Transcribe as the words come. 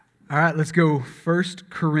All right, let's go 1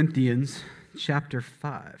 Corinthians chapter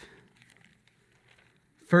 5.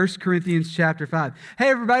 1 Corinthians chapter 5. Hey,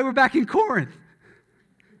 everybody, we're back in Corinth.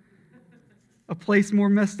 A place more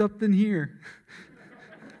messed up than here.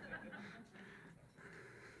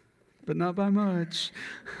 But not by much.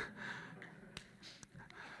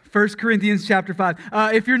 1 Corinthians chapter 5.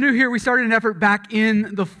 If you're new here, we started an effort back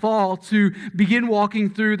in the fall to begin walking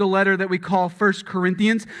through the letter that we call 1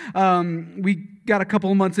 Corinthians. We got a couple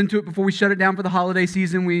of months into it before we shut it down for the holiday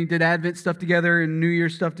season. We did Advent stuff together and New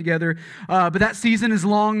Year's stuff together. But that season is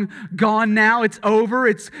long gone now. It's over.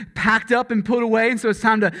 It's packed up and put away. And so it's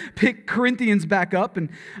time to pick Corinthians back up.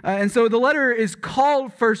 And so the letter is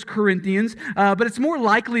called 1 Corinthians, but it's more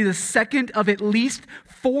likely the second of at least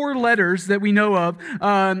 4 letters that we know of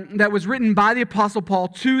that was written by the Apostle Paul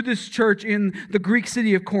to this church in the Greek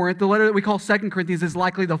city of Corinth. The letter that we call 2 Corinthians is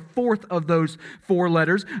likely the 4th of those 4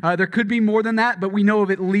 letters. There could be more than that, but we know of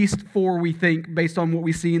at least 4, we think, based on what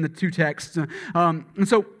we see in the 2 texts. And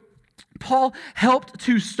so Paul helped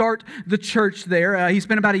to start the church there. He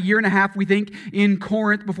spent about a year and a half, we think, in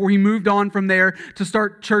Corinth before he moved on from there to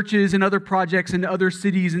start churches and other projects in other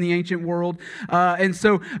cities in the ancient world. And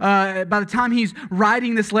so by the time he's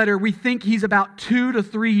writing this letter, we think he's about 2 to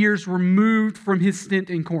 3 years removed from his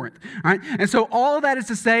stint in Corinth. All right? And so all of that is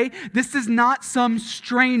to say, this is not some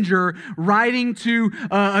stranger writing to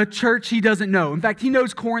a church he doesn't know. In fact, he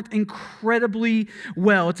knows Corinth incredibly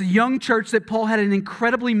well. It's a young church that Paul had an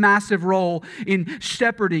incredibly massive role in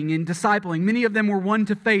shepherding and discipling. Many of them were won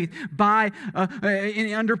to faith by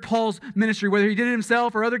under Paul's ministry, whether he did it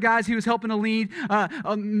himself or other guys he was helping to lead.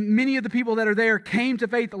 Many of the people that are there came to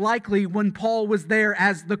faith likely when Paul was there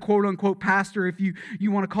as the quote-unquote pastor, if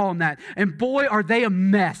you want to call him that. And boy, are they a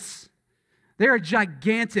mess. They're a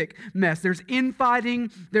gigantic mess. There's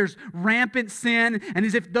infighting, there's rampant sin, and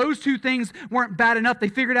as if those 2 things weren't bad enough, they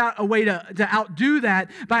figured out a way to outdo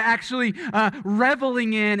that by actually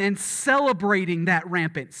reveling in and celebrating that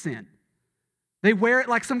rampant sin. They wear it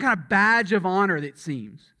like some kind of badge of honor, it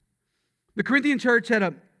seems. The Corinthian church had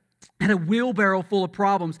a wheelbarrow full of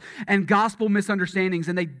problems and gospel misunderstandings,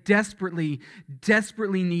 and they desperately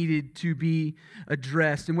needed to be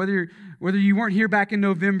addressed. And whether you weren't here back in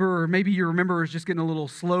November, or maybe you remember it's just getting a little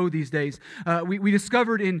slow these days, we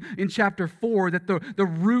discovered in chapter 4 that the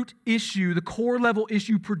root issue, the core level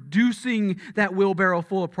issue producing that wheelbarrow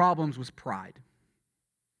full of problems was pride.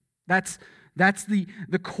 That's the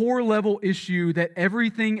core level issue that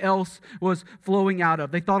everything else was flowing out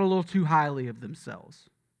of. They thought a little too highly of themselves.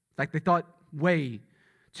 In fact, they thought way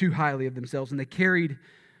too highly of themselves, and they carried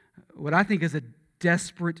what I think is a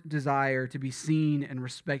desperate desire to be seen and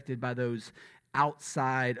respected by those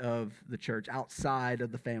outside of the church, outside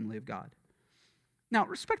of the family of God. Now,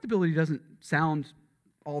 respectability doesn't sound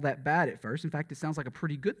all that bad at first. In fact, it sounds like a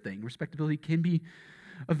pretty good thing. Respectability can be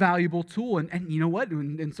a valuable tool. And you know what?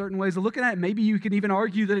 In certain ways of looking at it, maybe you can even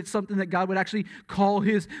argue that it's something that God would actually call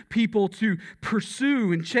his people to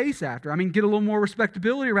pursue and chase after. I mean, get a little more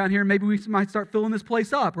respectability around here, and maybe we might start filling this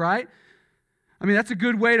place up, right? I mean, that's a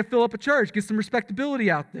good way to fill up a church, get some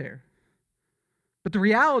respectability out there. But the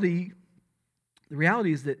reality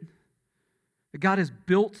is that God has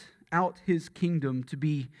built out his kingdom to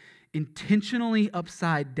be intentionally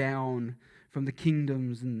upside down from the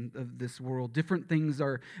kingdoms of this world. Different things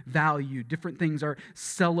are valued. Different things are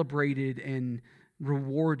celebrated and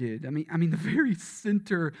rewarded. I mean, the very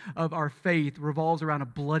center of our faith revolves around a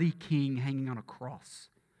bloody king hanging on a cross,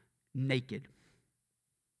 naked.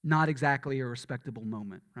 Not exactly a respectable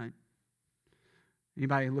moment, right?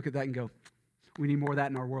 Anybody look at that and go, we need more of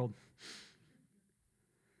that in our world?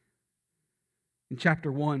 In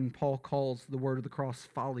chapter 1, Paul calls the word of the cross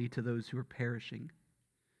folly to those who are perishing.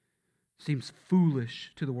 Seems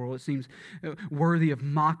foolish to the world. It seems worthy of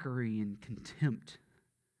mockery and contempt.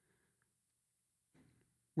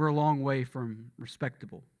 We're a long way from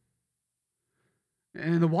respectable.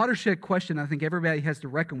 And the watershed question I think everybody has to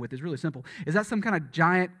reckon with is really simple. Is that some kind of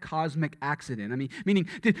giant cosmic accident? I mean, meaning,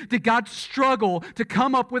 did God struggle to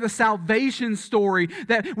come up with a salvation story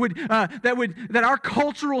that our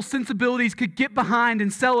cultural sensibilities could get behind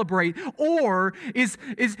and celebrate? Or is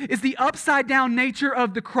the upside down nature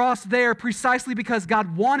of the cross there precisely because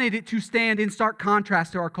God wanted it to stand in stark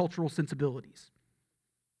contrast to our cultural sensibilities?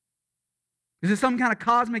 Is it some kind of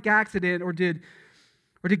cosmic accident, or did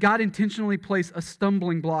God intentionally place a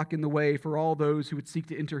stumbling block in the way for all those who would seek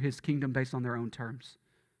to enter his kingdom based on their own terms?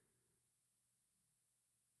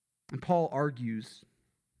 And Paul argues,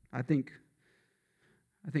 I think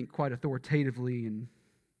quite authoritatively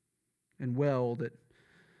and well, that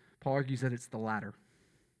Paul argues that it's the latter.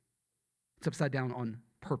 It's upside down on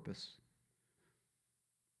purpose.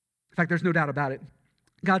 fact, there's no doubt about it.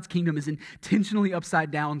 God's kingdom is intentionally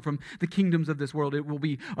upside down from the kingdoms of this world. It will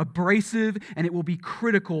be abrasive and it will be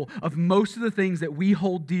critical of most of the things that we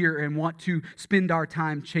hold dear and want to spend our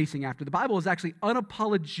time chasing after. The Bible is actually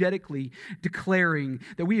unapologetically declaring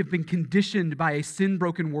that we have been conditioned by a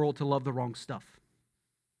sin-broken world to love the wrong stuff.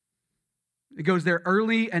 It goes there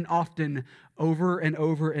early and often, over and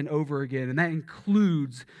over and over again, and that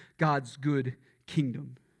includes God's good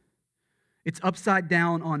kingdom. It's upside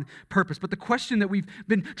down on purpose. But the question that we've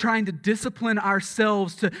been trying to discipline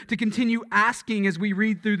ourselves to continue asking as we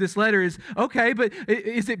read through this letter is, okay, but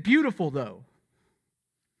is it beautiful though?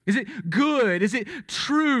 Is it good? Is it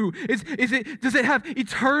true? Does it have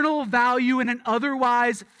eternal value in an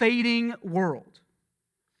otherwise fading world?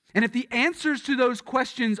 And if the answers to those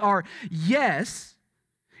questions are yes,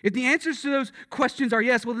 well,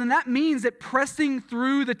 then that means that pressing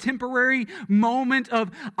through the temporary moment of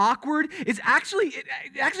awkward it actually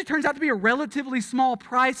turns out to be a relatively small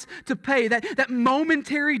price to pay. That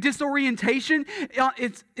momentary disorientation,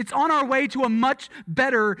 it's on our way to a much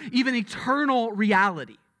better, even eternal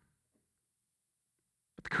reality.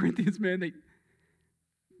 But the Corinthians, man,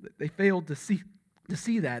 they failed to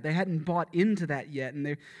see that. They hadn't bought into that yet,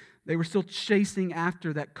 and they were still chasing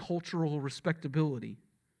after that cultural respectability.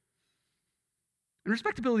 And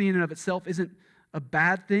respectability in and of itself isn't a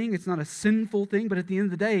bad thing. It's not a sinful thing. But at the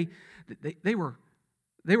end of the day, they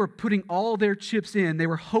were putting all their chips in. They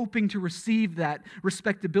were hoping to receive that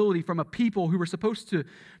respectability from a people who were supposed to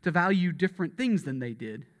value different things than they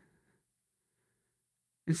did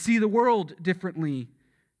and see the world differently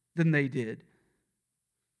than they did.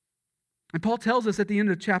 And Paul tells us at the end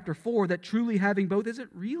of chapter 4 that truly having both isn't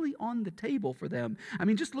really on the table for them. I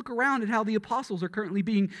mean, just look around at how the apostles are currently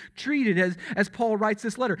being treated as Paul writes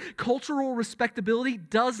this letter. Cultural respectability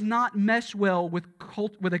does not mesh well with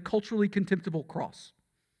a culturally contemptible cross.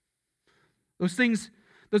 Those things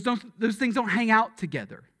don't hang out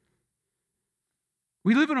together.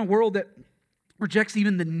 We live in a world that rejects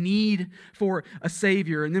even the need for a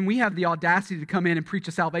Savior. And then we have the audacity to come in and preach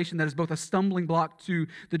a salvation that is both a stumbling block to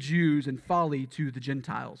the Jews and folly to the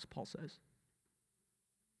Gentiles, Paul says.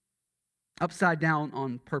 Upside down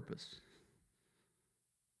on purpose,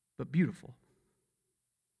 but beautiful.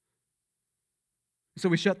 So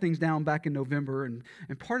we shut things down back in November, and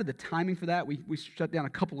part of the timing for that, we shut down a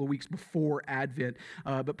couple of weeks before Advent,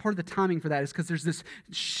 but part of the timing for that is because there's this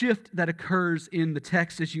shift that occurs in the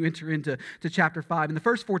text as you enter into chapter 5. In the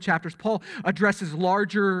first 4 chapters, Paul addresses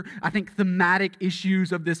larger, I think, thematic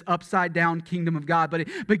issues of this upside-down kingdom of God, but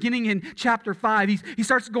beginning in chapter 5, he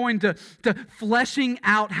starts going to fleshing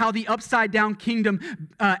out how the upside-down kingdom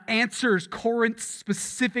answers Corinth's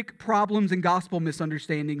specific problems and gospel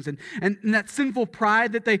misunderstandings, and that sinful pride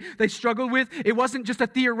that they struggled with, it wasn't just a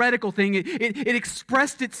theoretical thing. It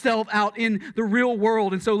expressed itself out in the real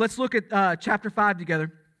world. And so let's look at chapter 5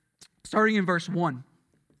 together, starting in verse 1.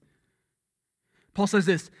 Paul says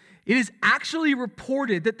this, "It is actually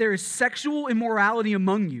reported that there is sexual immorality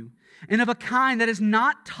among you, and of a kind that is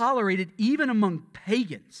not tolerated even among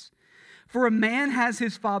pagans. For a man has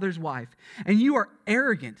his father's wife, and you are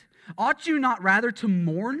arrogant. Ought you not rather to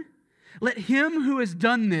mourn? Let him who has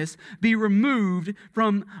done this be removed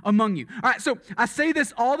from among you." All right, so I say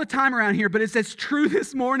this all the time around here, but it's as true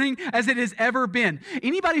this morning as it has ever been.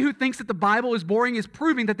 Anybody who thinks that the Bible is boring is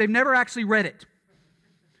proving that they've never actually read it.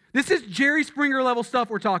 This is Jerry Springer level stuff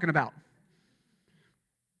we're talking about.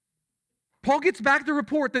 Paul gets back the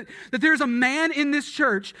report that there's a man in this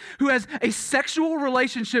church who has a sexual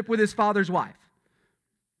relationship with his father's wife.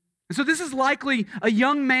 And so this is likely a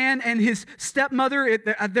young man and his stepmother.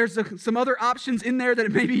 There's some other options in there that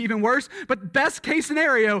it may be even worse. But best case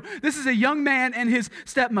scenario, this is a young man and his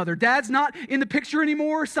stepmother. Dad's not in the picture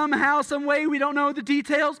anymore somehow, some way. We don't know the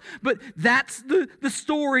details. But that's the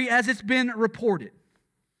story as it's been reported.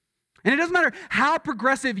 And it doesn't matter how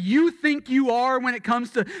progressive you think you are when it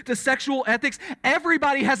comes to sexual ethics.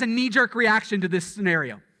 Everybody has a knee-jerk reaction to this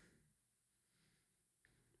scenario.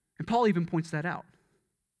 And Paul even points that out.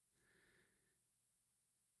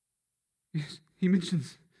 He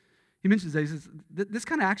mentions that he says, this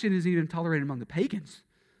kind of action isn't even tolerated among the pagans.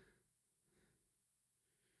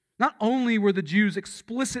 Not only were the Jews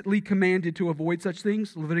explicitly commanded to avoid such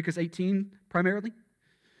things, Leviticus 18 primarily,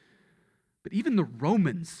 but even the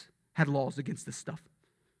Romans had laws against this stuff.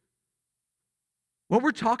 What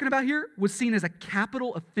we're talking about here was seen as a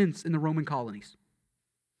capital offense in the Roman colonies.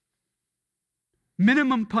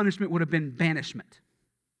 Minimum punishment would have been banishment.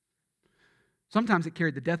 Sometimes it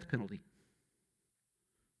carried the death penalty.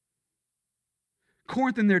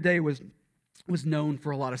 Corinth in their day was was known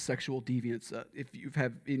for a lot of sexual deviance. If you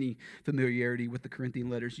have any familiarity with the Corinthian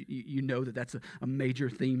letters, you know that that's a major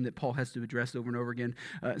theme that Paul has to address over and over again.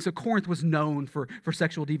 So Corinth was known for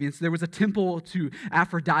sexual deviance. There was a temple to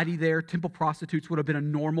Aphrodite there. Temple prostitutes would have been a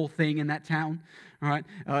normal thing in that town. All right,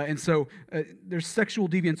 and so there's sexual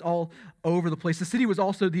deviance all over the place. The city was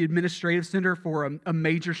also the administrative center for a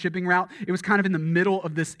major shipping route. It was kind of in the middle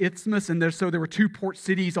of this isthmus, and there were two port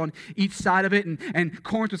cities on each side of it, and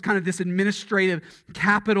Corinth was kind of this administrative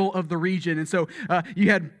capital of the region. And so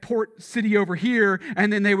you had Port City over here,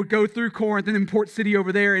 and then they would go through Corinth, and then Port City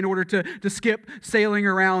over there in order to skip sailing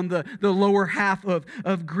around the lower half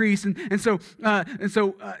of Greece. And so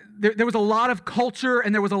there was a lot of culture,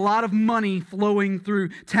 and there was a lot of money flowing through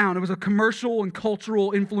town. It was a commercial and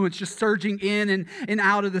cultural influence just surging in and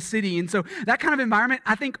out of the city. And so that kind of environment,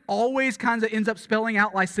 I think, always kind of ends up spelling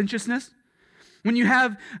out licentiousness. When you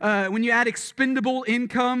add expendable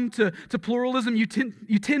income to pluralism, you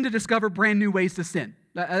tend to discover brand new ways to sin.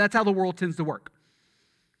 That's how the world tends to work.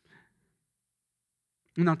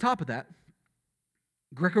 And on top of that,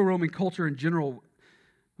 Greco-Roman culture in general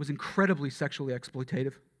was incredibly sexually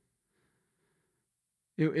exploitative.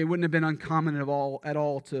 It wouldn't have been uncommon at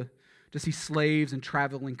all to see slaves and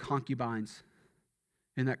traveling concubines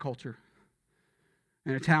in that culture.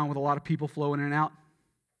 In a town with a lot of people flowing in and out,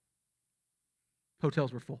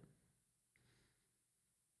 hotels were full.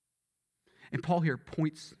 And Paul here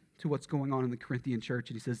points to what's going on in the Corinthian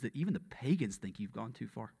church, and he says that even the pagans think you've gone too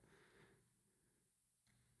far.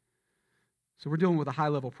 So we're dealing with a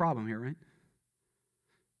high-level problem here, right?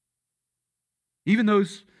 Even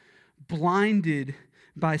those blinded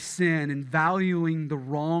by sin and valuing the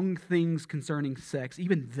wrong things concerning sex,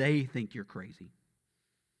 even they think you're crazy.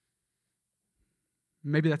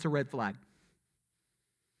 Maybe that's a red flag.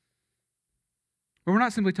 But we're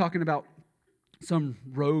not simply talking about some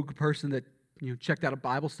rogue person that checked out a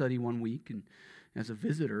Bible study one week and as a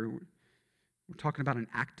visitor. We're talking about an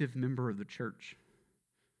active member of the church.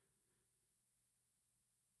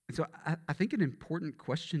 And so I think an important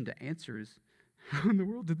question to answer is, how in the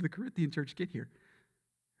world did the Corinthian church get here?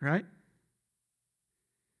 Right?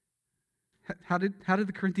 How did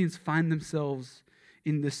the Corinthians find themselves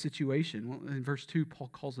in this situation? Well, in verse 2, Paul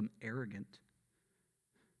calls them arrogant.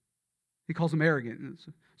 He calls them arrogant.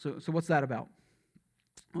 So what's that about?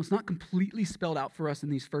 Well, it's not completely spelled out for us in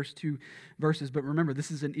these first two verses, but remember, this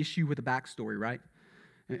is an issue with a backstory, right?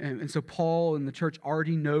 And so Paul and the church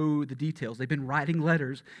already know the details. They've been writing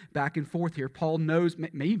letters back and forth here. Paul knows,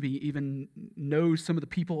 maybe even knows some of the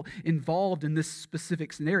people involved in this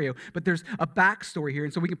specific scenario. But there's a backstory here.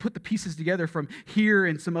 And so we can put the pieces together from here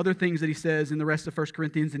and some other things that he says in the rest of 1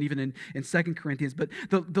 Corinthians and even in 2 Corinthians. But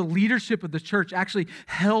the leadership of the church actually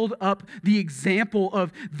held up the example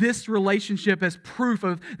of this relationship as proof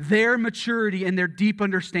of their maturity and their deep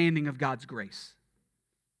understanding of God's grace.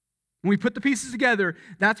 When we put the pieces together,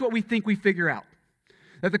 that's what we think we figure out.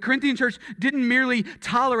 That the Corinthian church didn't merely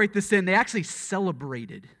tolerate the sin, they actually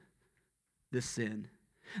celebrated this sin.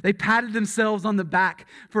 They patted themselves on the back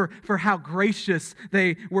for how gracious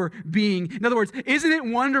they were being. In other words, isn't it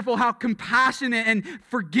wonderful how compassionate and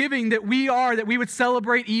forgiving that we are, that we would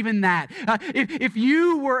celebrate even that? If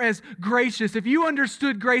you were as gracious, if you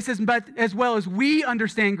understood grace as well as we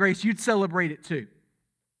understand grace, you'd celebrate it too.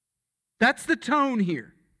 That's the tone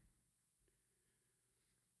here.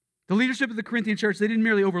 The leadership of the Corinthian church, they didn't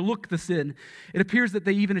merely overlook the sin. It appears that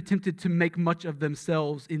they even attempted to make much of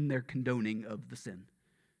themselves in their condoning of the sin.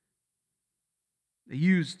 They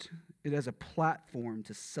used it as a platform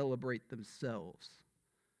to celebrate themselves.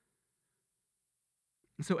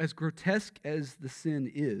 And so as grotesque as the sin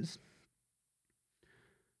is,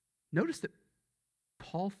 notice that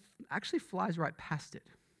Paul actually flies right past it.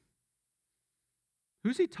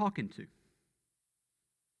 Who's he talking to?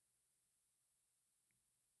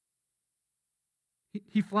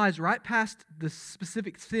 He flies right past the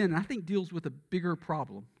specific sin, and I think deals with a bigger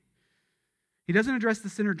problem. He doesn't address the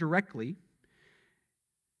sinner directly.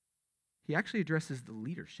 He actually addresses the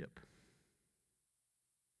leadership.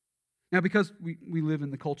 Now, because we live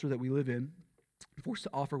in the culture that we live in, I'm forced to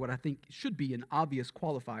offer what I think should be an obvious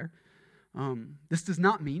qualifier. This does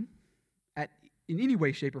not mean, in any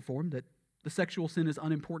way, shape, or form, that the sexual sin is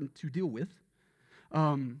unimportant to deal with.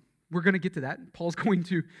 We're going to get to that. Paul's going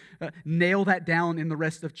to nail that down in the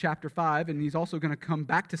rest of chapter 5, and he's also going to come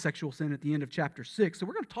back to sexual sin at the end of chapter 6. So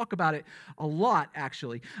we're going to talk about it a lot,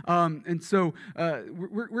 actually. And so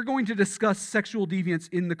we're going to discuss sexual deviance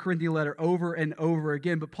in the Corinthian letter over and over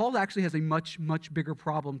again, but Paul actually has a much, much bigger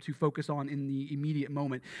problem to focus on in the immediate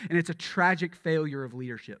moment, and it's a tragic failure of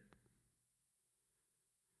leadership.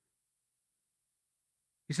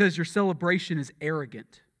 He says your celebration is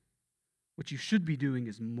arrogant. What you should be doing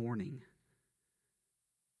is mourning.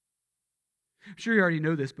 I'm sure you already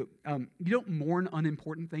know this, but you don't mourn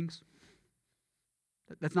unimportant things.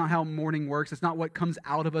 That's not how mourning works. That's not what comes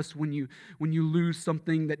out of us when you lose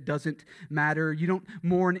something that doesn't matter. You don't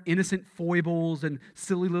mourn innocent foibles and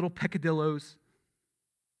silly little peccadillos.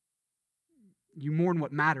 You mourn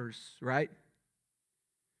what matters, right?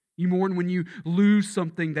 You mourn when you lose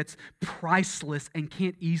something that's priceless and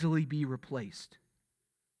can't easily be replaced.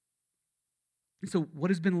 And so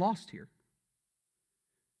what has been lost here?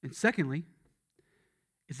 And secondly,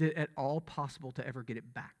 is it at all possible to ever get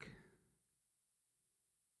it back?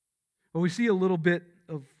 Well, we see a little bit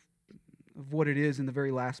of what it is in the very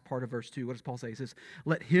last part of verse 2. What does Paul say? He says,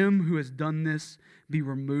 let him who has done this be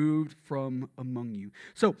removed from among you.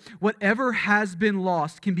 So whatever has been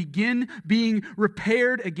lost can begin being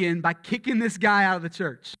repaired again by kicking this guy out of the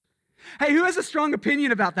church. Hey, who has a strong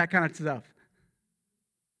opinion about that kind of stuff?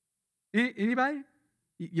 Anybody?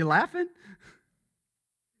 You laughing?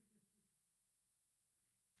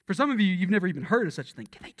 For some of you, you've never even heard of such a thing.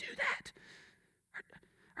 Can they do that?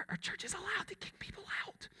 Our church is allowed to kick people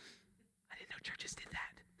out. I didn't know churches did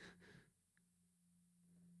that.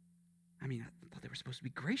 I mean, I thought they were supposed to be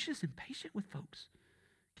gracious and patient with folks.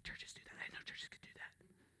 Can churches do that? I didn't know churches could do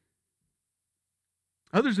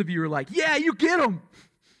that. Others of you are like, yeah, you get them.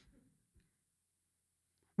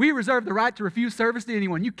 We reserve the right to refuse service to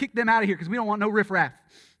anyone. You kick them out of here because we don't want no riffraff.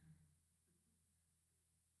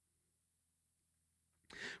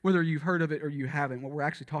 Whether you've heard of it or you haven't, what we're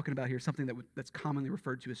actually talking about here is something that's commonly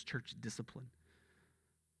referred to as church discipline.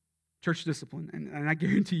 Church discipline. And I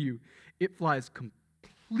guarantee you, it flies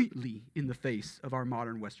completely in the face of our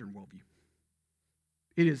modern Western worldview.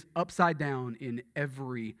 It is upside down in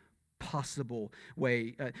every possible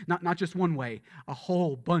way. Not just one way, a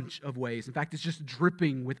whole bunch of ways. In fact, it's just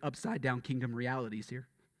dripping with upside down kingdom realities here.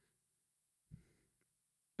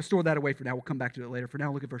 Let's store that away for now. We'll come back to it later. For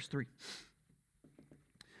now, look at verse 3.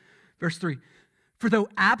 Verse 3, for though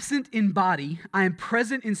absent in body, I am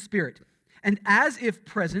present in spirit, and as if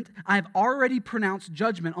present, I have already pronounced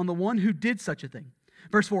judgment on the one who did such a thing.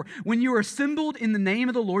 Verse 4, when you are assembled in the name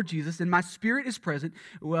of the Lord Jesus, and my spirit is present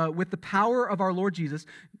with the power of our Lord Jesus,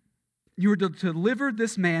 you are to deliver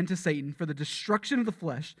this man to Satan for the destruction of the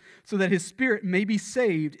flesh, so that his spirit may be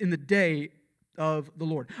saved in the day of the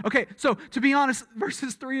Lord. Okay, so to be honest,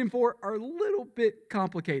 verses 3 and 4 are a little bit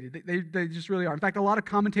complicated. They just really are. In fact, a lot of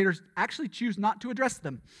commentators actually choose not to address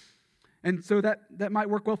them. And so that might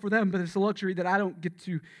work well for them, but it's a luxury that I don't get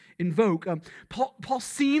to invoke. Paul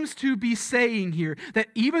seems to be saying here that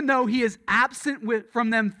even though he is absent from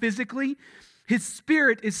them physically, his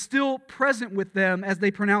spirit is still present with them as they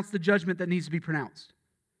pronounce the judgment that needs to be pronounced.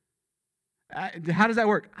 How does that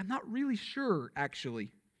work? I'm not really sure,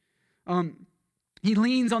 actually. He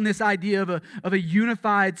leans on this idea of a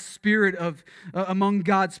unified spirit among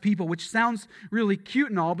God's people, which sounds really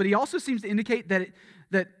cute and all, but he also seems to indicate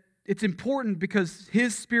that it's important because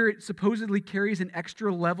his spirit supposedly carries an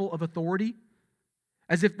extra level of authority,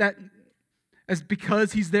 as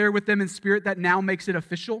because he's there with them in spirit, that now makes it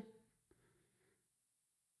official.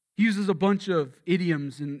 He uses a bunch of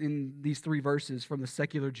idioms in these 3 verses from the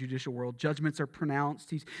secular judicial world. Judgments are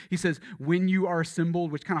pronounced. He says, when you are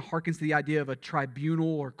assembled, which kind of harkens to the idea of a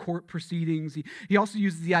tribunal or court proceedings. He also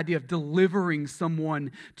uses the idea of delivering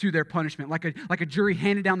someone to their punishment, like a jury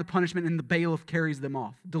handed down the punishment and the bailiff carries them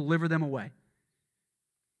off. Deliver them away.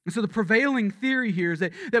 And so the prevailing theory here is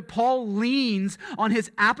that Paul leans on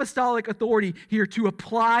his apostolic authority here to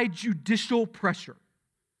apply judicial pressure.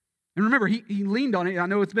 And remember, he leaned on it. I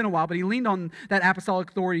know it's been a while, but he leaned on that apostolic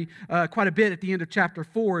authority quite a bit at the end of chapter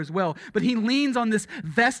 4 as well. But he leans on this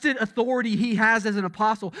vested authority he has as an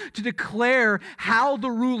apostle to declare how the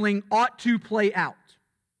ruling ought to play out.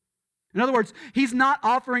 In other words, he's not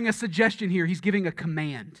offering a suggestion here. He's giving a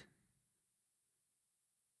command.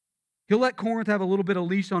 He'll let Corinth have a little bit of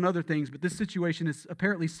leash on other things, but this situation is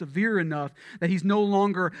apparently severe enough that he's no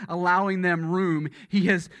longer allowing them room. He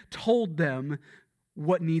has told them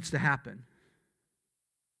what needs to happen.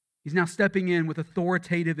 He's now stepping in with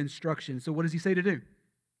authoritative instruction. So what does he say to do?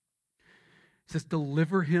 He says,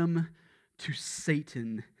 deliver him to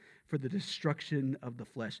Satan for the destruction of the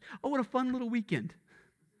flesh. Oh, what a fun little weekend.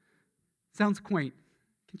 Sounds quaint.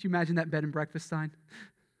 Can't you imagine that bed and breakfast sign?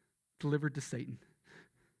 Delivered to Satan.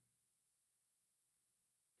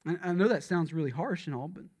 I know that sounds really harsh and all,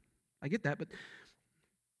 but I get that. But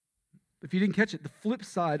if you didn't catch it, the flip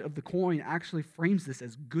side of the coin actually frames this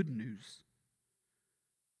as good news.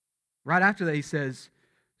 Right after that, he says,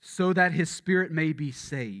 so that his spirit may be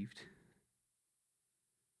saved.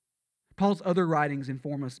 Paul's other writings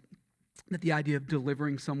inform us that the idea of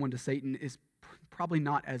delivering someone to Satan is probably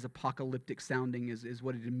not as apocalyptic sounding as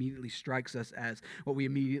what it immediately strikes us as, what we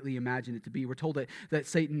immediately imagine it to be. We're told that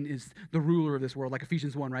Satan is the ruler of this world, like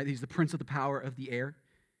Ephesians 1, right? He's the prince of the power of the air.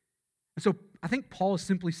 And so I think Paul is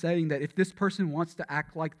simply saying that if this person wants to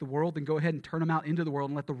act like the world, then go ahead and turn them out into the world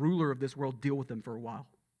and let the ruler of this world deal with them for a while.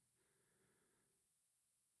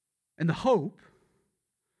 And the hope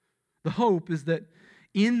is that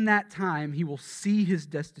in that time, he will see his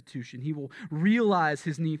destitution. He will realize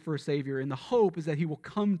his need for a Savior. And the hope is that he will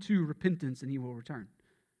come to repentance and he will return.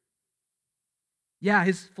 Yeah,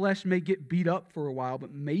 his flesh may get beat up for a while,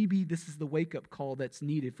 but maybe this is the wake-up call that's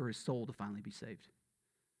needed for his soul to finally be saved.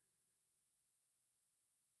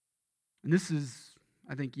 And this is,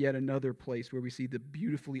 I think, yet another place where we see the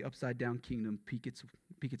beautifully upside-down kingdom peek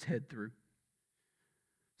its head through.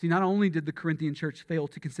 See, not only did the Corinthian church fail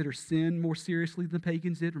to consider sin more seriously than the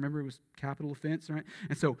pagans did, remember it was capital offense, right?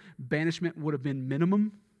 And so banishment would have been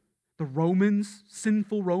minimum. The Romans,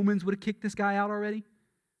 sinful Romans, would have kicked this guy out already.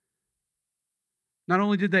 Not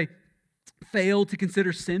only did they fail to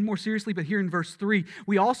consider sin more seriously, but here in verse 3,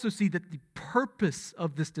 we also see that the purpose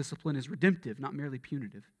of this discipline is redemptive, not merely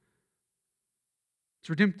punitive. It's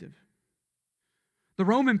redemptive. The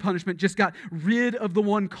Roman punishment just got rid of the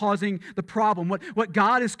one causing the problem. What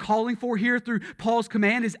God is calling for here through Paul's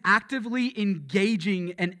command is actively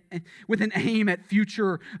engaging with an aim at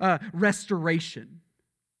future restoration.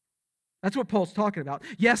 That's what Paul's talking about.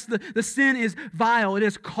 Yes, the sin is vile. It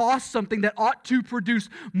has cost something that ought to produce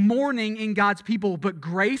mourning in God's people. But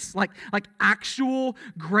grace, like actual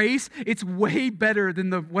grace, it's way better than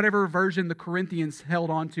the whatever version the Corinthians held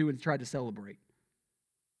on to and tried to celebrate.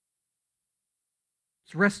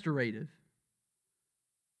 It's restorative.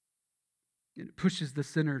 It pushes the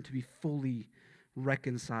sinner to be fully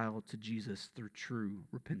reconciled to Jesus through true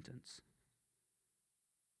repentance.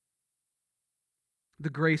 The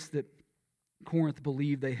grace that Corinth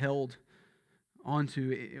believed they held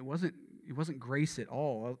onto, it wasn't grace at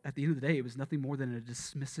all. At the end of the day, it was nothing more than a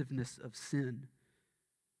dismissiveness of sin,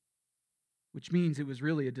 which means it was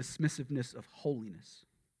really a dismissiveness of holiness.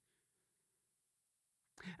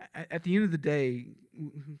 At the end of the day,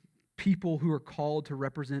 people who are called to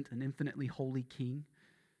represent an infinitely holy king,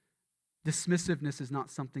 dismissiveness is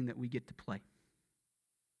not something that we get to play.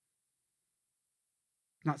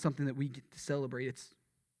 Not something that we get to celebrate. It's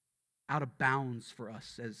out of bounds for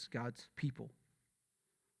us as God's people.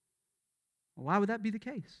 Well, why would that be the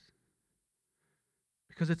case?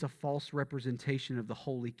 Because it's a false representation of the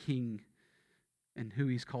holy king and who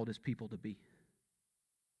he's called his people to be.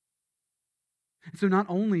 And so not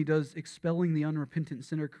only does expelling the unrepentant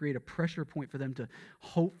sinner create a pressure point for them to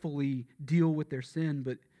hopefully deal with their sin,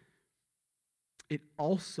 but it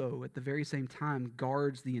also, at the very same time,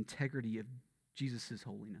 guards the integrity of Jesus'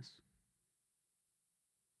 holiness.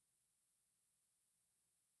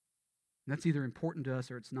 And that's either important to us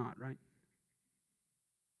or it's not, right?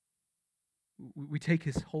 We take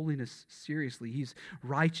his holiness seriously. He's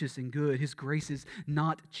righteous and good. His grace is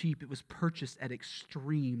not cheap. It was purchased at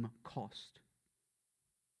extreme cost.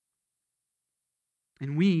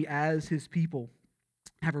 And we, as his people,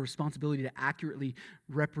 have a responsibility to accurately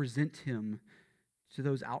represent him to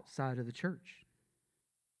those outside of the church.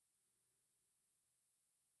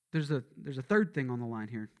 There's a third thing on the line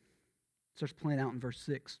here. It starts playing out in verse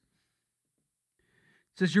 6.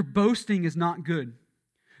 It says, your boasting is not good.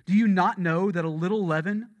 Do you not know that a little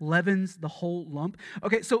leaven leavens the whole lump?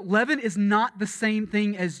 Okay, so leaven is not the same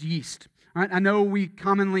thing as yeast. All right, I know we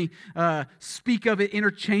commonly speak of it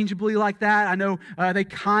interchangeably like that. I know they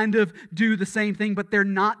kind of do the same thing, but they're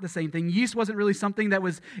not the same thing. Yeast wasn't really something that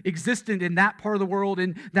was existent in that part of the world,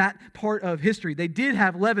 in that part of history. They did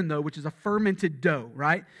have leaven, though, which is a fermented dough,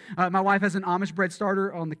 right? My wife has an Amish bread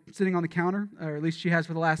starter sitting on the counter, or at least she has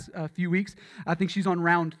for the last few weeks. I think she's on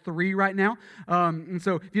round 3 right now. And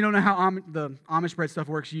so if you don't know how the Amish bread stuff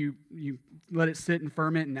works, you let it sit and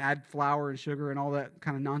ferment and add flour and sugar and all that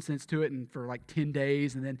kind of nonsense to it and for like 10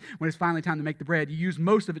 days. And then when it's finally time to make the bread, you use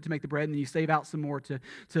most of it to make the bread and then you save out some more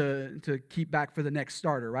to keep back for the next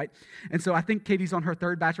starter, right? And so I think Katie's on her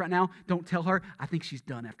 3rd batch right now. Don't tell her. I think she's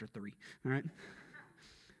done after 3, all right?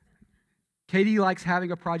 Katie likes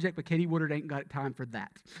having a project, but Katie Woodard ain't got time for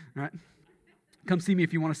that, all right? Come see me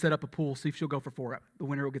if you want to set up a pool. See if she'll go for 4. The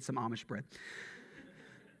winner will get some Amish bread.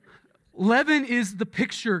 Leaven is the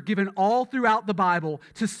picture given all throughout the Bible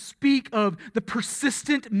to speak of the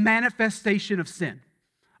persistent manifestation of sin,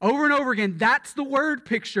 Over and over again, that's the word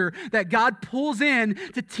picture that God pulls in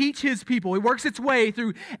to teach his people. It works its way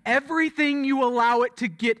through everything you allow it to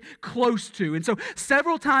get close to. And so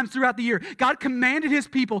several times throughout the year, God commanded his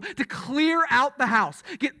people to clear out the house,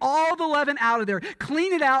 get all the leaven out of there,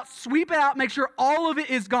 clean it out, sweep it out, make sure all of it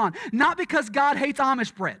is gone. Not because God hates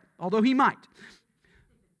Amish bread, although he might,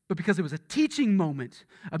 but because it was a teaching moment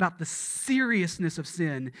about the seriousness of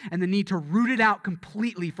sin and the need to root it out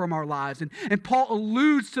completely from our lives. And Paul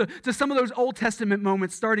alludes to some of those Old Testament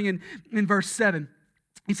moments starting in verse 7.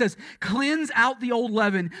 He says, cleanse out the old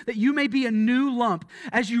leaven, that you may be a new lump,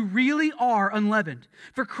 as you really are unleavened.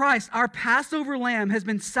 For Christ, our Passover lamb, has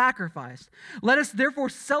been sacrificed. Let us therefore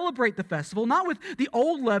celebrate the festival, not with the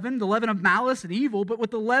old leaven, the leaven of malice and evil, but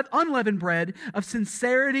with the unleavened bread of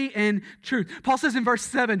sincerity and truth. Paul says in verse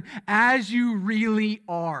 7, as you really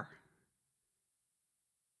are.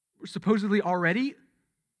 We're supposedly already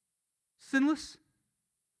sinless?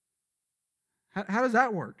 How does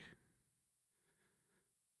that work?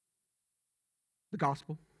 The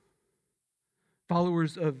gospel.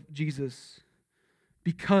 Followers of Jesus,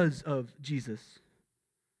 because of Jesus,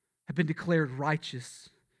 have been declared righteous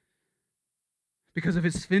because of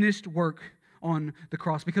his finished work on the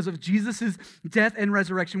cross. Because of Jesus' death and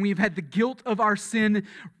resurrection, we have had the guilt of our sin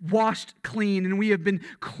washed clean, and we have been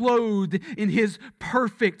clothed in his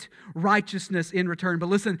perfect righteousness in return. But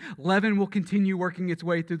listen, leaven will continue working its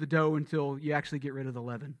way through the dough until you actually get rid of the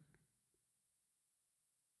leaven.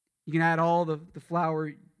 You can add all the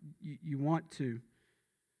flour you want to,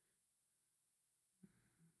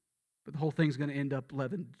 but the whole thing's going to end up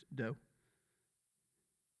leavened dough.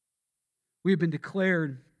 We have been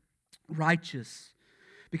declared righteous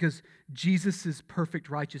because Jesus' perfect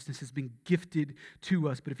righteousness has been gifted to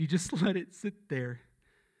us. But if you just let it sit there,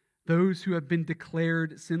 those who have been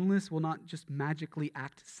declared sinless will not just magically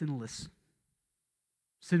act sinless.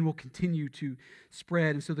 Sin will continue to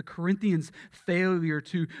spread. And so the Corinthians' failure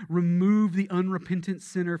to remove the unrepentant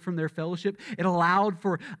sinner from their fellowship, it allowed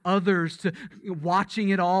for others to, watching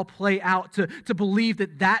it all play out, to believe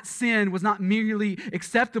that sin was not merely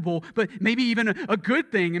acceptable, but maybe even a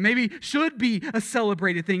good thing, and maybe should be a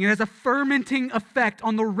celebrated thing. It has a fermenting effect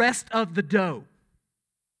on the rest of the dough.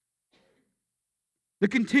 The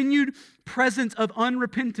continued presence of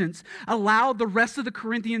unrepentance allowed the rest of the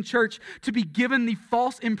Corinthian church to be given the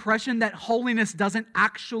false impression that holiness doesn't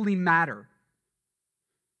actually matter.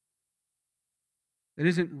 It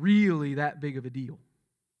isn't really that big of a deal.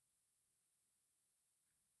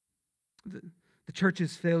 The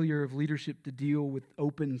church's failure of leadership to deal with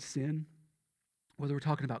open sin, whether we're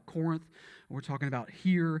talking about Corinth, or we're talking about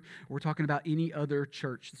here, or we're talking about any other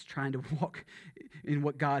church that's trying to walk in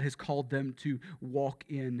what God has called them to walk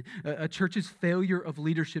in. A church's failure of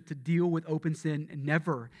leadership to deal with open sin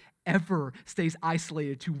never, ever stays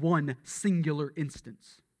isolated to one singular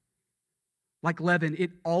instance. Like leaven,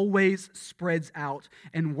 it always spreads out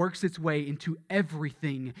and works its way into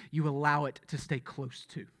everything you allow it to stay close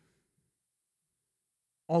to.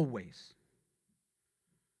 Always.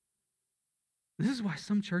 This is why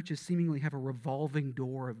some churches seemingly have a revolving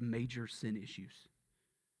door of major sin issues.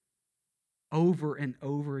 Over and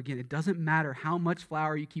over again. It doesn't matter how much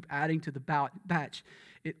flour you keep adding to the batch,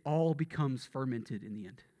 it all becomes fermented in the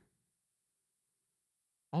end.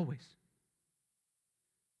 Always.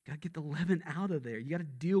 You got to get the leaven out of there. You got to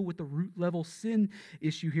deal with the root level sin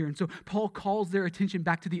issue here. And so Paul calls their attention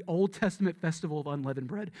back to the Old Testament festival of unleavened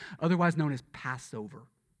bread, otherwise known as Passover.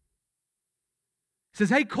 He says,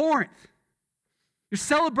 hey, Corinth, you're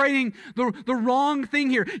celebrating the wrong thing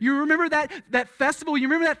here. You remember that festival? You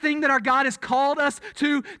remember that thing that our God has called us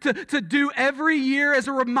to do every year as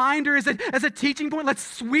a reminder, as a teaching point? Let's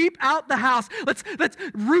sweep out the house. Let's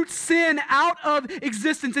root sin out of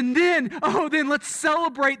existence. And then let's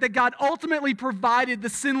celebrate that God ultimately provided the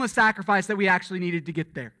sinless sacrifice that we actually needed to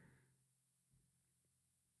get there.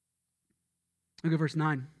 Look at verse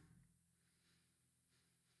 9.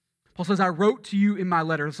 Paul says, I wrote to you in my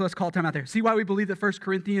letter. So let's call time out there. See why we believe that 1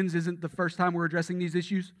 Corinthians isn't the first time we're addressing these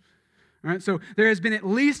issues? All right, so there has been at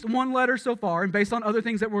least one letter so far, and based on other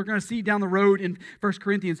things that we're going to see down the road in 1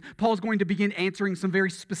 Corinthians, Paul's going to begin answering some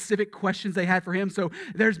very specific questions they had for him. So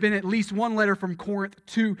there's been at least one letter from Corinth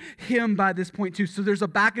to him by this point too. So there's a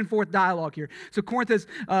back and forth dialogue here. So Corinth is,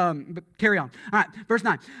 but carry on. All right, verse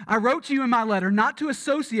 9. I wrote to you in my letter not to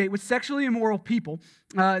associate with sexually immoral people,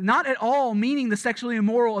 not at all meaning the sexually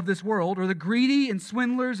immoral of this world, or the greedy and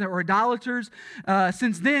swindlers or idolaters,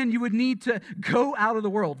 since then you would need to go out of the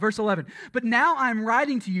world. Verse 11. But now I am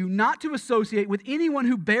writing to you not to associate with anyone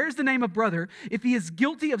who bears the name of brother if he is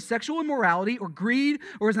guilty of sexual immorality or greed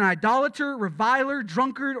or is an idolater, reviler,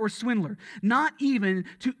 drunkard, or swindler. Not even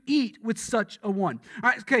to eat with such a one. All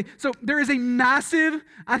right, okay, so there is a massive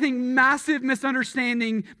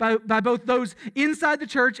misunderstanding by both those inside the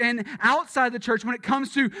church and outside the church when it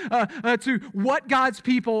comes to what God's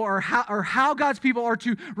people or how God's people are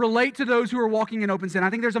to relate to those who are walking in open sin. I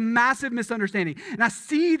think there's a massive misunderstanding. And I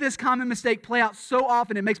see this common mistake play out so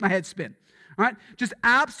often it makes my head spin. All right? Just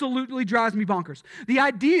absolutely drives me bonkers. The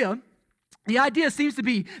idea seems to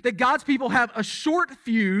be that God's people have a short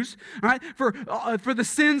fuse, all right, for the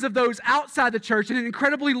sins of those outside the church and an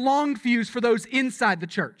incredibly long fuse for those inside the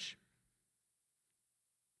church.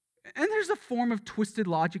 And there's a form of twisted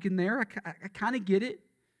logic in there. I kind of get it.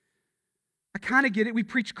 We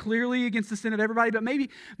preach clearly against the sin of everybody, but maybe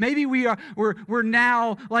we're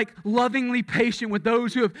now like lovingly patient with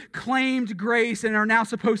those who have claimed grace and are now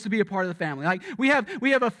supposed to be a part of the family. Like we have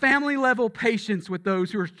a family level patience with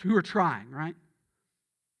those who are trying, right?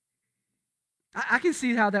 I can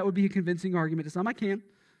see how that would be a convincing argument to some. I can.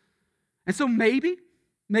 And so maybe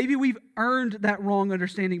we've earned that wrong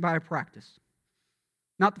understanding by a practice.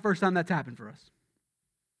 Not the first time that's happened for us.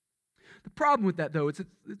 The problem with that, though, it's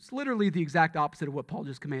literally the exact opposite of what Paul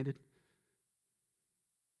just commanded.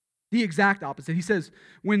 The exact opposite. He says,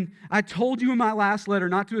 when I told you in my last letter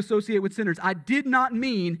not to associate with sinners, I did not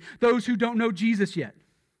mean those who don't know Jesus yet.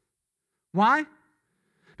 Why?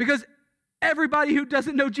 Because everybody who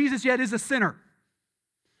doesn't know Jesus yet is a sinner.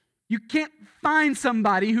 You can't find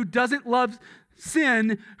somebody who doesn't love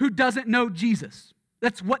sin who doesn't know Jesus.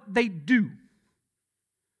 That's what they do.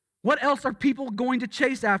 What else are people going to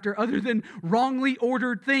chase after other than wrongly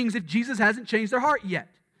ordered things if Jesus hasn't changed their heart yet?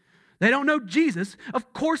 They don't know Jesus.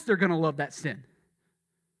 Of course they're going to love that sin.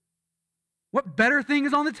 What better thing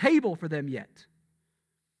is on the table for them yet?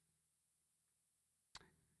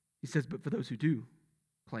 He says, but for those who do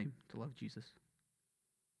claim to love Jesus,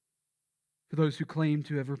 for those who claim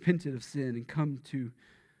to have repented of sin and come to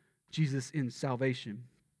Jesus in salvation,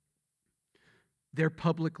 their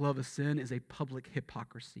public love of sin is a public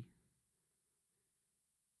hypocrisy.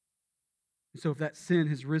 And so if that sin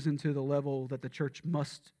has risen to the level that the church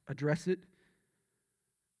must address it,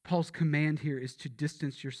 Paul's command here is to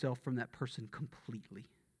distance yourself from that person completely.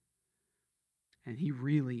 And he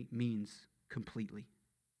really means completely.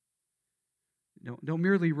 Don't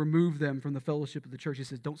merely remove them from the fellowship of the church. He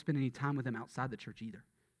says don't spend any time with them outside the church either.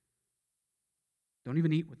 Don't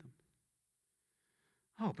even eat with them.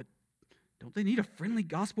 Oh, but don't they need a friendly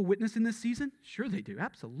gospel witness in this season? Sure they do.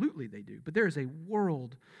 Absolutely they do. But there is a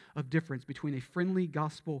world of difference between a friendly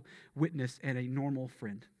gospel witness and a normal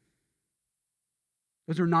friend.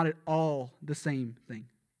 Those are not at all the same thing.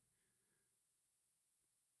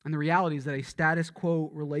 And the reality is that a status quo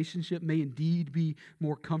relationship may indeed be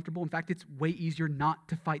more comfortable. In fact, it's way easier not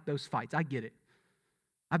to fight those fights. I get it.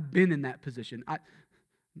 I've been in that position.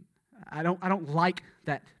 I don't like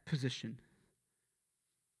that position.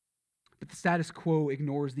 But the status quo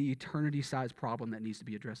ignores the eternity-sized problem that needs to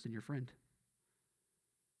be addressed in your friend.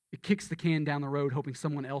 It kicks the can down the road, hoping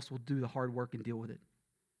someone else will do the hard work and deal with it.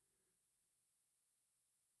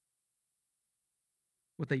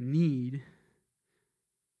 What they need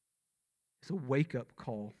is a wake-up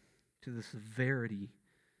call to the severity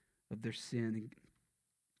of their sin.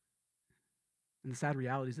 And the sad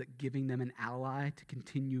reality is that giving them an ally to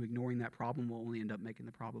continue ignoring that problem will only end up making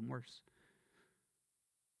the problem worse.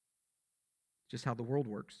 Just how the world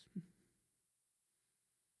works.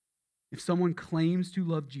 If someone claims to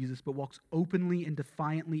love Jesus but walks openly and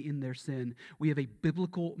defiantly in their sin, we have a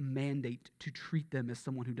biblical mandate to treat them as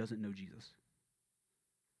someone who doesn't know Jesus.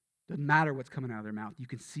 Doesn't matter what's coming out of their mouth. You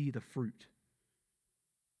can see the fruit.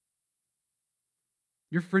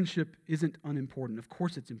 Your friendship isn't unimportant. Of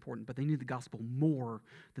course it's important, but they need the gospel more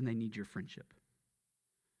than they need your friendship.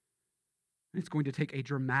 And it's going to take a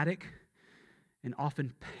dramatic and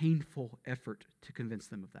often painful effort to convince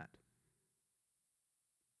them of that.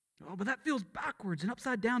 Oh, but that feels backwards and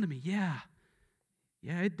upside down to me. Yeah,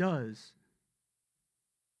 it does.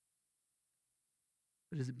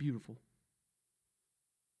 But is it beautiful?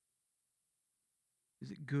 Is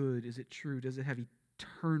it good? Is it true? Does it have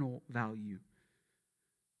eternal value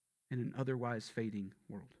in an otherwise fading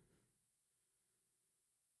world?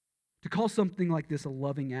 To call something like this a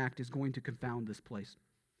loving act is going to confound this place.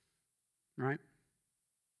 Right?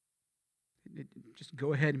 Just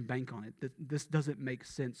go ahead and bank on it. This doesn't make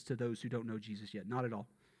sense to those who don't know Jesus yet. Not at all.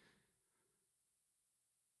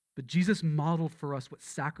 But Jesus modeled for us what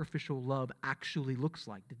sacrificial love actually looks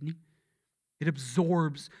like, didn't he? It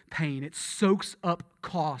absorbs pain. It soaks up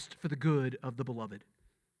cost for the good of the beloved.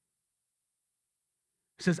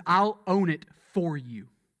 It says, I'll own it for you.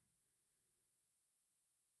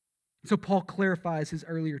 So Paul clarifies his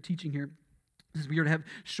earlier teaching here. He says we are to have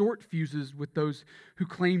short fuses with those who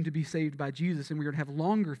claim to be saved by Jesus, and we are to have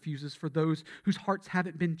longer fuses for those whose hearts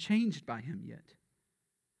haven't been changed by him yet.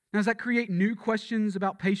 Now, does that create new questions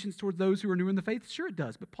about patience towards those who are new in the faith? Sure it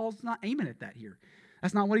does, but Paul's not aiming at that here.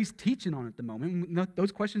 That's not what he's teaching on at the moment.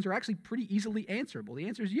 Those questions are actually pretty easily answerable. The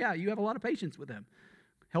answer is, yeah, you have a lot of patience with them.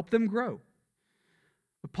 Help them grow.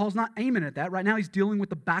 But Paul's not aiming at that. Right now he's dealing with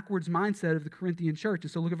the backwards mindset of the Corinthian church.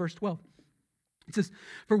 And so look at verse 12. It says,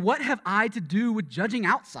 for what have I to do with judging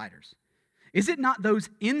outsiders? Is it not those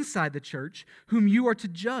inside the church whom you are to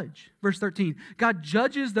judge? Verse 13, God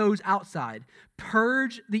judges those outside.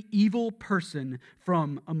 Purge the evil person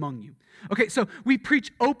from among you. Okay, so we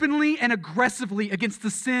preach openly and aggressively against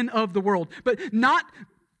the sin of the world, but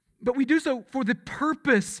we do so for the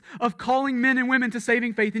purpose of calling men and women to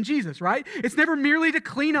saving faith in Jesus, right? It's never merely to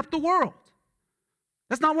clean up the world.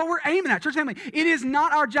 That's not what we're aiming at. Church family, it is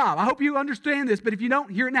not our job. I hope you understand this, but if you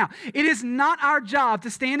don't, hear it now. It is not our job to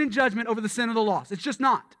stand in judgment over the sin of the lost. It's just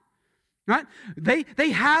not. Right?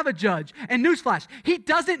 They have a judge. And newsflash, he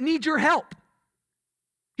doesn't need your help.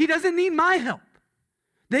 He doesn't need my help.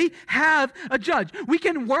 They have a judge. We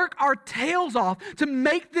can work our tails off to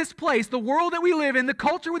make this place, the world that we live in, the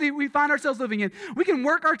culture that we find ourselves living in, we can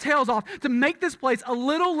work our tails off to make this place a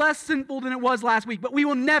little less sinful than it was last week. But we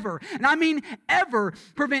will never, and I mean ever,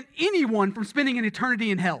 prevent anyone from spending an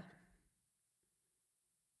eternity in hell.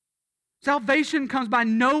 Salvation comes by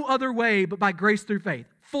no other way but by grace through faith.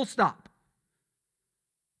 Full stop.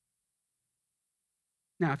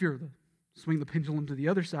 Now, if you're the swing the pendulum to the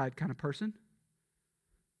other side kind of person,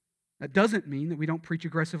 that doesn't mean that we don't preach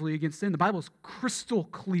aggressively against sin. The Bible is crystal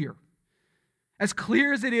clear. As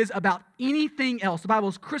clear as it is about anything else, the Bible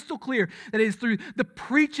is crystal clear that it is through the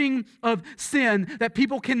preaching of sin that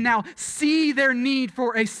people can now see their need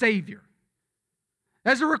for a Savior.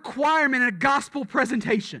 That's a requirement in a gospel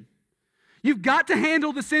presentation. You've got to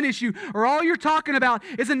handle the sin issue, or all you're talking about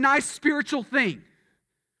is a nice spiritual thing.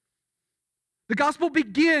 The gospel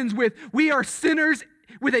begins with, we are sinners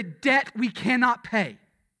with a debt we cannot pay.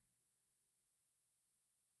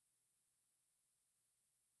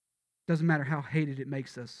 Doesn't matter how hated it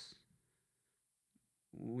makes us.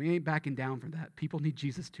 We ain't backing down from that. People need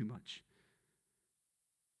Jesus too much.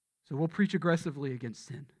 So we'll preach aggressively against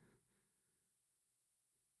sin.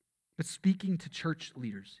 But speaking to church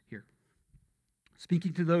leaders here,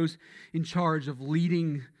 speaking to those in charge of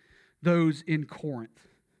leading those in Corinth,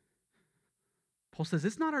 Paul says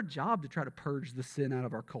it's not our job to try to purge the sin out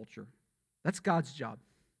of our culture. That's God's job.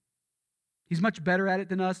 He's much better at it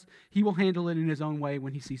than us. He will handle it in his own way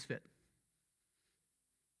when he sees fit.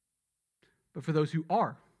 But for those who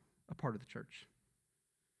are a part of the church,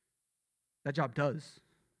 that job does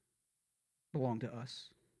belong to us.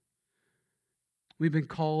 We've been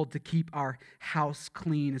called to keep our house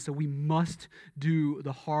clean, and so we must do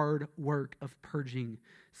the hard work of purging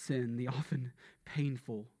sin, the often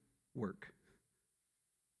painful work.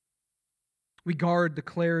 We guard the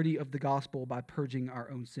clarity of the gospel by purging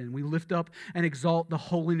our own sin. We lift up and exalt the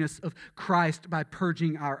holiness of Christ by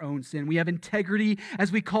purging our own sin. We have integrity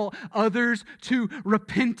as we call others to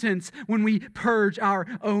repentance when we purge our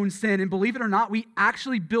own sin. And believe it or not, we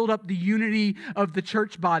actually build up the unity of the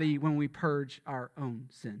church body when we purge our own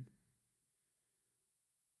sin.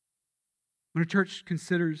 When a church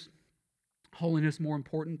considers holiness more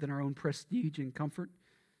important than our own prestige and comfort,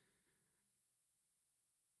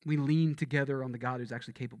 we lean together on the God who's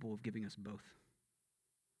actually capable of giving us both.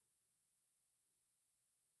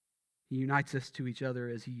 He unites us to each other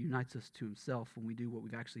as he unites us to himself when we do what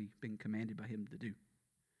we've actually been commanded by him to do.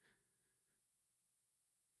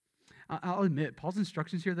 I'll admit, Paul's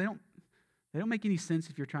instructions here, they don't make any sense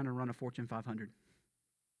if you're trying to run a Fortune 500.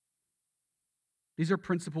 These are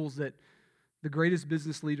principles that the greatest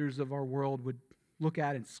business leaders of our world would look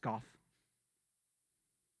at and scoff.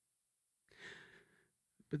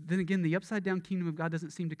 But then again, the upside-down kingdom of God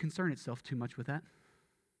doesn't seem to concern itself too much with that.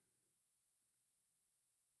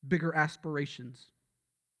 Bigger aspirations.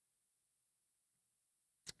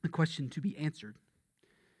 The question to be answered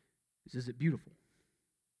is it beautiful?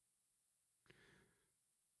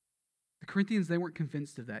 The Corinthians, they weren't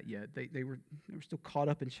convinced of that yet. They were still caught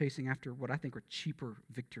up in chasing after what I think are cheaper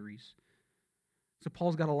victories. So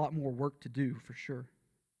Paul's got a lot more work to do, for sure.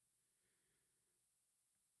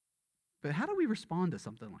 But how do we respond to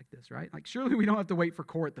something like this, right? Like, surely we don't have to wait for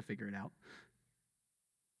Corinth to figure it out.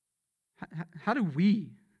 How do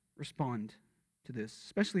we respond to this,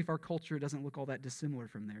 especially if our culture doesn't look all that dissimilar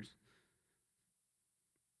from theirs.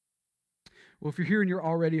 Well, if you're here and you're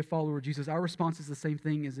already a follower of Jesus, our response is the same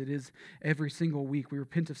thing as it is every single week. We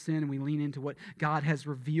repent of sin and we lean into what God has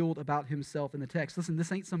revealed about himself in the text. Listen,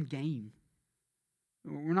 this ain't some game.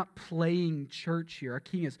 We're not playing church here. Our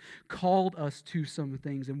King has called us to some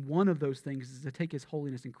things, and one of those things is to take his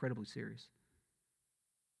holiness incredibly serious.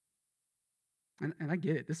 And I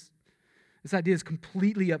get it. This idea is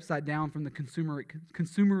completely upside down from the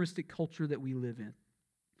consumeristic culture that we live in.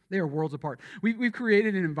 They are worlds apart. We've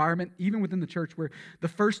created an environment, even within the church, where the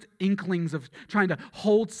first inklings of trying to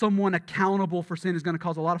hold someone accountable for sin is going to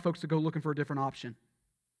cause a lot of folks to go looking for a different option.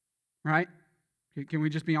 Right? Can we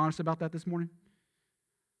just be honest about that this morning?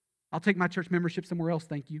 I'll take my church membership somewhere else,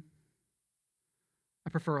 thank you. I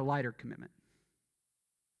prefer a lighter commitment.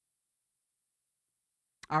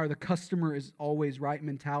 The customer is always right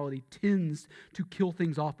mentality tends to kill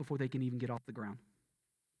things off before they can even get off the ground.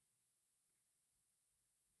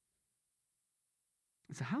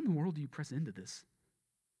 So how in the world do you press into this?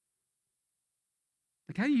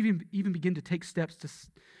 Like, how do you even begin to take steps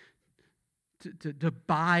to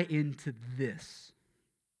buy into this?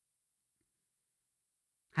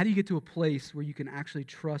 How do you get to a place where you can actually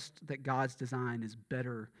trust that God's design is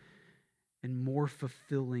better and more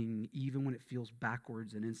fulfilling even when it feels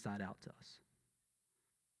backwards and inside out to us?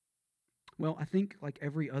 Well, I think like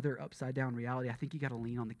every other upside down reality, I think you got to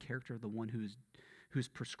lean on the character of the one who's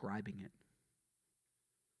prescribing it.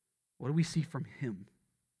 What do we see from him?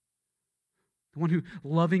 The one who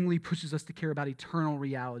lovingly pushes us to care about eternal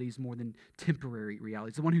realities more than temporary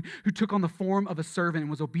realities. The one who took on the form of a servant and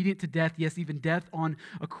was obedient to death, yes, even death on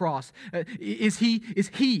a cross. Is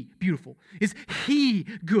he beautiful? Is he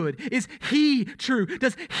good? Is he true?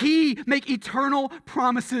 Does he make eternal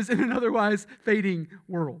promises in an otherwise fading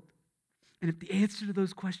world? And if the answer to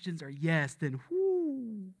those questions are yes, then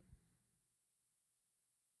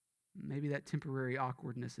maybe that temporary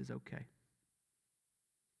awkwardness is okay.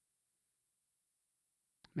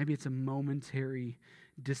 Maybe it's a momentary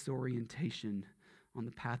disorientation on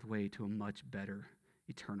the pathway to a much better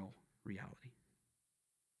eternal reality.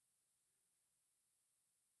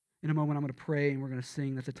 In a moment, I'm going to pray and we're going to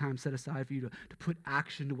sing. That's a time set aside for you to put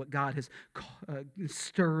action to what God is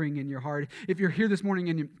stirring in your heart. If you're here this morning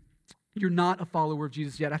and you're not a follower of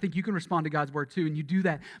Jesus yet, I think you can respond to God's word too, and you do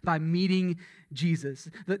that by meeting Jesus.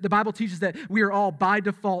 The Bible teaches that we are all by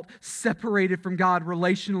default separated from God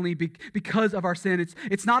relationally because of our sin.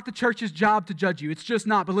 It's not the church's job to judge you. It's just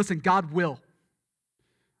not. But listen, God will.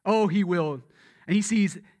 Oh, he will. And he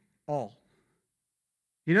sees all.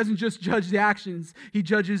 He doesn't just judge the actions. He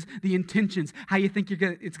judges the intentions, how you think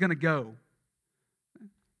it's going to go.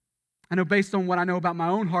 I know based on what I know about my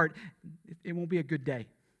own heart, it won't be a good day.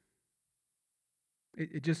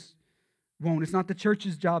 It just won't. It's not the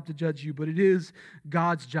church's job to judge you, but it is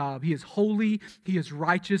God's job. He is holy, he is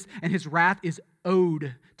righteous, and his wrath is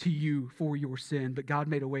owed to you for your sin. But God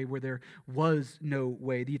made a way where there was no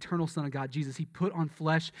way. The eternal Son of God, Jesus, he put on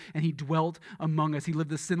flesh and he dwelt among us. He lived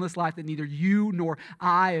the sinless life that neither you nor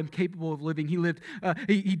I am capable of living.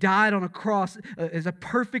 He died on a cross as a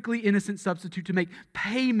perfectly innocent substitute to make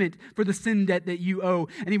payment for the sin debt that you owe.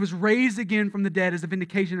 And he was raised again from the dead as a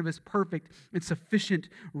vindication of his perfect and sufficient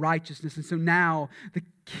righteousness. And so now the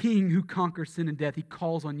King who conquers sin and death, he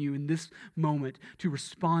calls on you in this moment to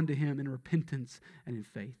respond to him in repentance and in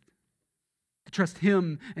faith. To trust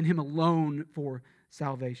him and him alone for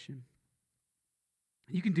salvation.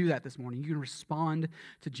 You can do that this morning. You can respond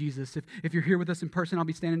to Jesus. If you're here with us in person, I'll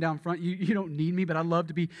be standing down front. You don't need me, but I'd love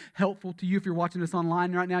to be helpful to you. If you're watching us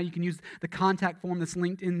online right now, you can use the contact form that's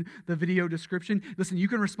linked in the video description. Listen, you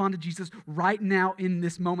can respond to Jesus right now in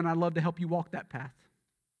this moment. I'd love to help you walk that path.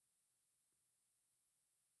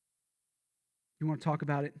 You want to talk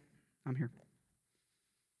about it? I'm here.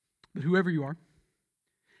 But whoever you are,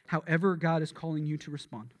 however God is calling you to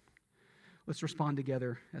respond, let's respond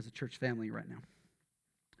together as a church family right now.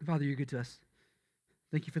 Father, you're good to us.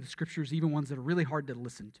 Thank you for the scriptures, even ones that are really hard to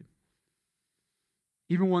listen to,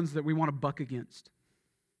 even ones that we want to buck against.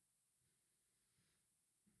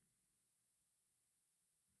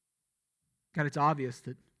 God, it's obvious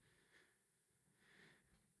that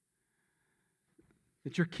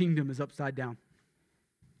your kingdom is upside down.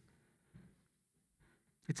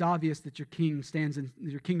 It's obvious that your kingdom stands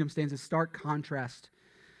in stark contrast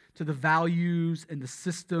to the values and the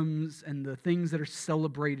systems and the things that are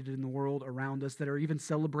celebrated in the world around us, that are even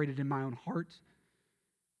celebrated in my own heart.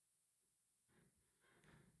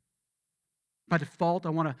 By default,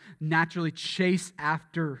 I want to naturally chase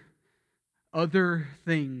after other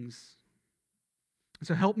things.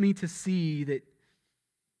 So help me to see that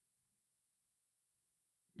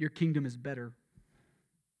your kingdom is better.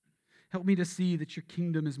 Help me to see that your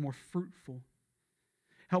kingdom is more fruitful.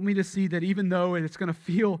 Help me to see that even though it's going to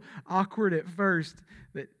feel awkward at first,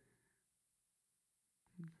 that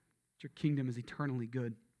your kingdom is eternally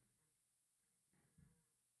good.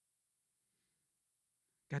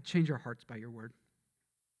 God, change our hearts by your word.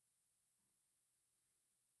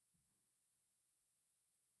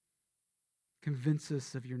 Convince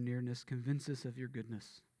us of your nearness. Convince us of your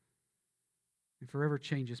goodness. And forever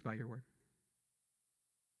change us by your word.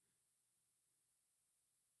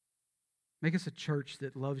 Make us a church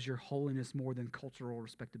that loves your holiness more than cultural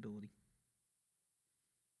respectability.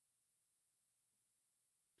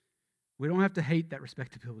 We don't have to hate that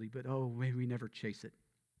respectability, but may we never chase it.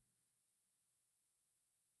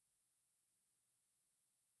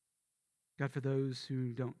 God, for those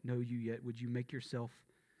who don't know you yet, would you make yourself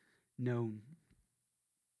known?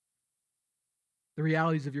 The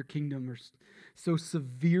realities of your kingdom are so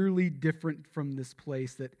severely different from this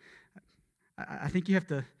place that I think you have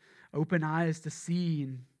to open eyes to see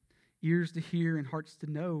and ears to hear and hearts to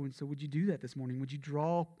know. And so would you do that this morning? Would you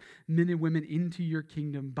draw men and women into your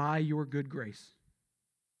kingdom by your good grace?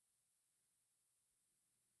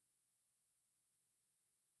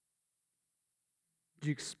 Would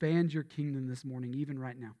you expand your kingdom this morning, even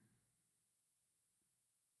right now?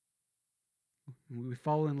 And we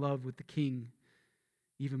fall in love with the King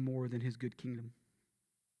even more than his good kingdom.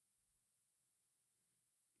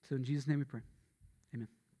 So in Jesus' name we pray.